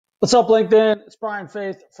What's up, LinkedIn? It's Brian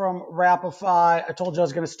Faith from Wrapify. I told you I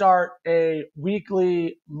was going to start a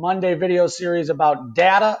weekly Monday video series about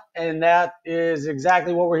data, and that is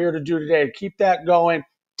exactly what we're here to do today. Keep that going.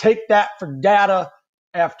 Take that for data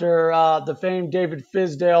after the famed David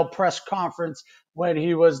Fizdale press conference when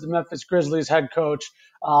he was the Memphis Grizzlies head coach.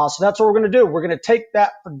 So that's what we're going to do. We're going to take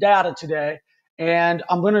that for data today, and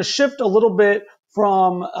I'm going to shift a little bit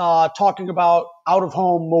from talking about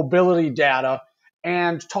out-of-home mobility data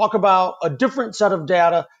and talk about a different set of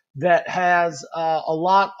data that has a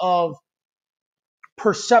lot of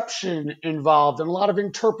perception involved and a lot of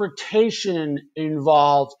interpretation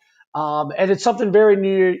involved. And it's something very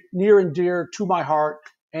near and dear to my heart.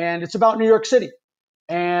 And it's about New York City.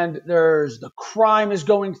 And there's the crime is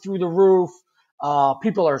going through the roof.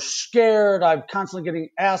 People are scared. I'm constantly getting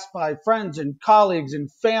asked by friends and colleagues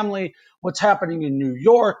and family what's happening in New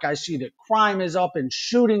York. I see that crime is up and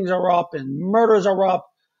shootings are up and murders are up.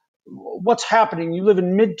 What's happening? You live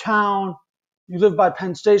in Midtown. You live by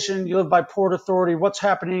Penn Station. You live by Port Authority. What's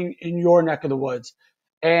happening in your neck of the woods?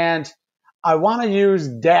 And I want to use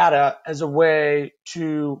data as a way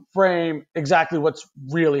to frame exactly what's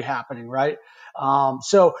really happening, right?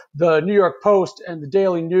 So the New York Post and the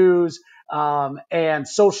Daily News and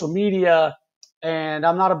social media, and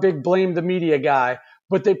I'm not a big blame the media guy,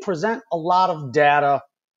 but they present a lot of data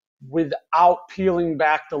without peeling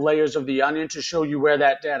back the layers of the onion to show you where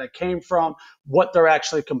that data came from, what they're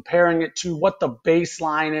actually comparing it to, what the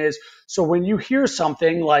baseline is. So when you hear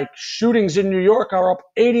something like shootings in New York are up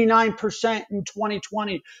 89% in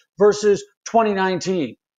 2020 versus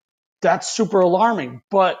 2019, that's super alarming.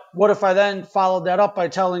 But what if I then followed that up by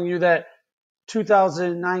telling you that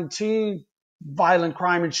 2019 violent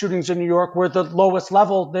crime and shootings in New York were the lowest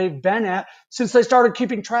level they've been at since they started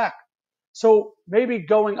keeping track? So maybe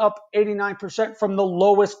going up 89% from the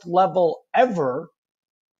lowest level ever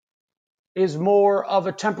is more of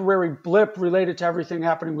a temporary blip related to everything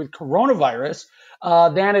happening with coronavirus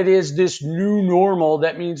than it is this new normal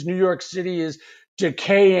that means New York City is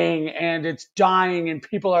decaying and it's dying and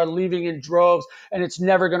people are leaving in droves and it's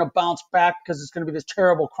never going to bounce back because it's going to be this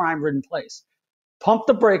terrible crime-ridden place. Pump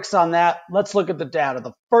the brakes on that. Let's look at the data.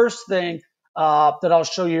 The first thing that I'll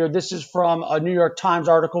show you here, this is from a New York Times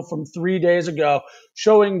article from 3 days ago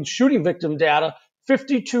showing shooting victim data,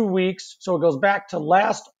 52 weeks. So it goes back to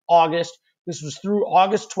last August. This was through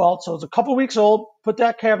August 12th. So it's a couple weeks old. Put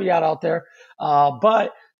that caveat out there.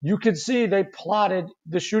 But you can see they plotted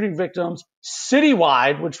the shooting victims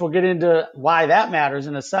citywide, which we'll get into why that matters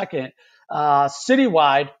in a second,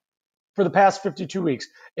 citywide for the past 52 weeks.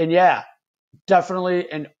 And yeah,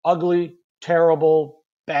 definitely an ugly, terrible,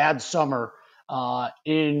 bad summer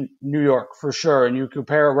in New York for sure. And you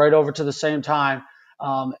compare it right over to the same time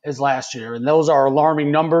as last year. And those are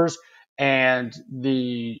alarming numbers. And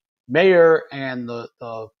the mayor and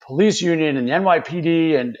the police union and the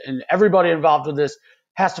NYPD and everybody involved with this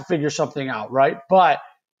has to figure something out, right? But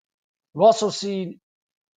we've also seen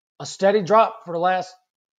a steady drop for the last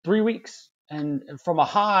 3 weeks. And from a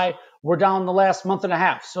high, we're down the last month and a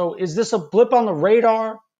half. So is this a blip on the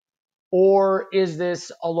radar or is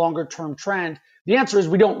this a longer term trend? The answer is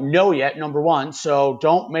we don't know yet, number one. So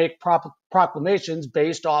don't make proclamations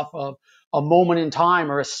based off of a moment in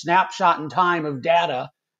time or a snapshot in time of data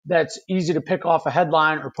that's easy to pick off a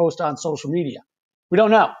headline or post on social media. We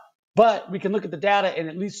don't know, but we can look at the data and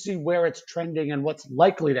at least see where it's trending and what's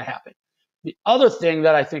likely to happen. The other thing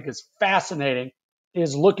that I think is fascinating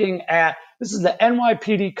is looking at, this is the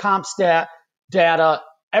NYPD CompStat data.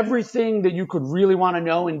 Everything that you could really want to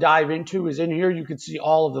know and dive into is in here. You can see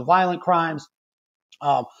all of the violent crimes,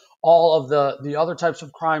 all of the other types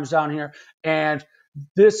of crimes down here. And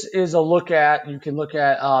this is a look at, you can look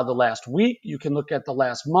at the last week, you can look at the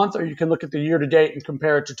last month, or you can look at the year to date and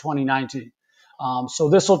compare it to 2019. So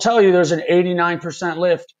this will tell you there's an 89%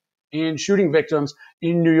 lift in shooting victims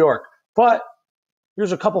in New York. But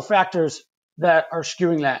here's a couple factors that are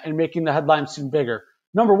skewing that and making the headlines seem bigger.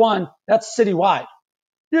 Number one, that's citywide.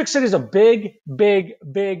 New York City is a big, big,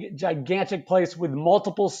 big, gigantic place with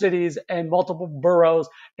multiple cities and multiple boroughs,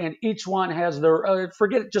 and each one has their,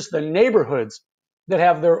 forget just the neighborhoods that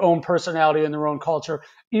have their own personality and their own culture.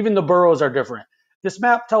 Even the boroughs are different. This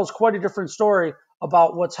map tells quite a different story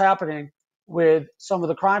about what's happening with some of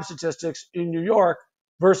the crime statistics in New York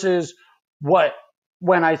versus what,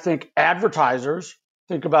 when I think advertisers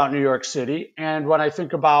think about New York City, and when I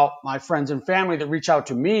think about my friends and family that reach out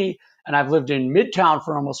to me, and I've lived in Midtown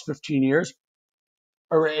for almost 15 years,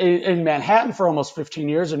 or in Manhattan for almost 15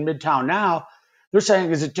 years, in Midtown now, they're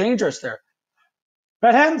saying, is it dangerous there?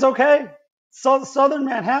 Manhattan's okay. So Southern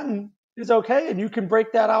Manhattan is okay, and you can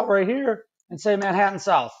break that out right here and say Manhattan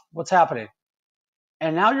South, what's happening?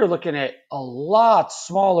 And now you're looking at a lot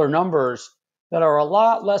smaller numbers that are a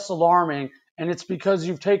lot less alarming. And it's because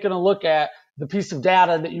you've taken a look at the piece of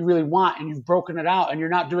data that you really want and you've broken it out and you're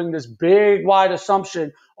not doing this big, wide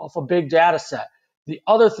assumption off a big data set. The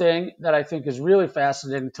other thing that I think is really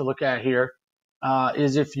fascinating to look at here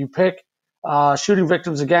is if you pick shooting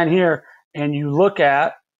victims again here and you look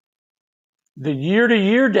at the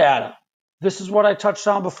year-to-year data. This is what I touched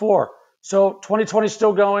on before. So 2020 is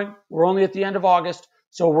still going. We're only at the end of August.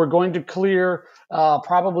 So we're going to clear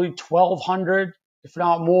probably 1,200, if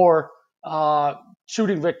not more,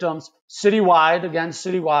 shooting victims citywide, again,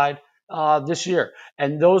 citywide, this year.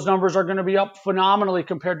 And those numbers are going to be up phenomenally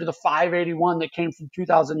compared to the 581 that came from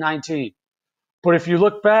 2019. But if you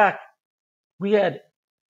look back, we had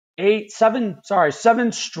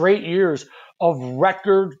seven straight years of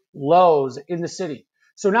record lows in the city.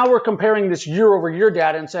 So now we're comparing this year over year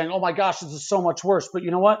data and saying, oh my gosh, this is so much worse. But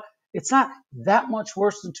you know what? It's not that much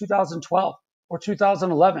worse than 2012 or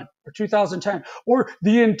 2011 or 2010 or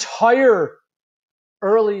the entire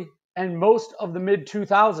early and most of the mid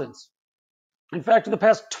 2000s. In fact, in the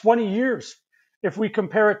past 20 years, if we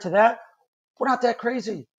compare it to that, we're not that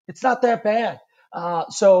crazy. It's not that bad.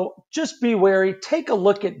 So just be wary. Take a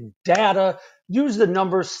look at data. Use the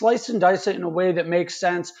numbers, slice and dice it in a way that makes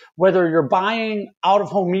sense. Whether you're buying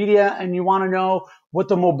out-of-home media and you want to know what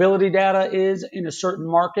the mobility data is in a certain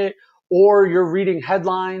market, or you're reading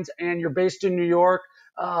headlines and you're based in New York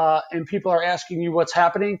and people are asking you what's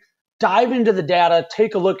happening, dive into the data,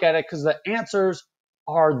 take a look at it because the answers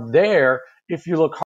are there if you look hard.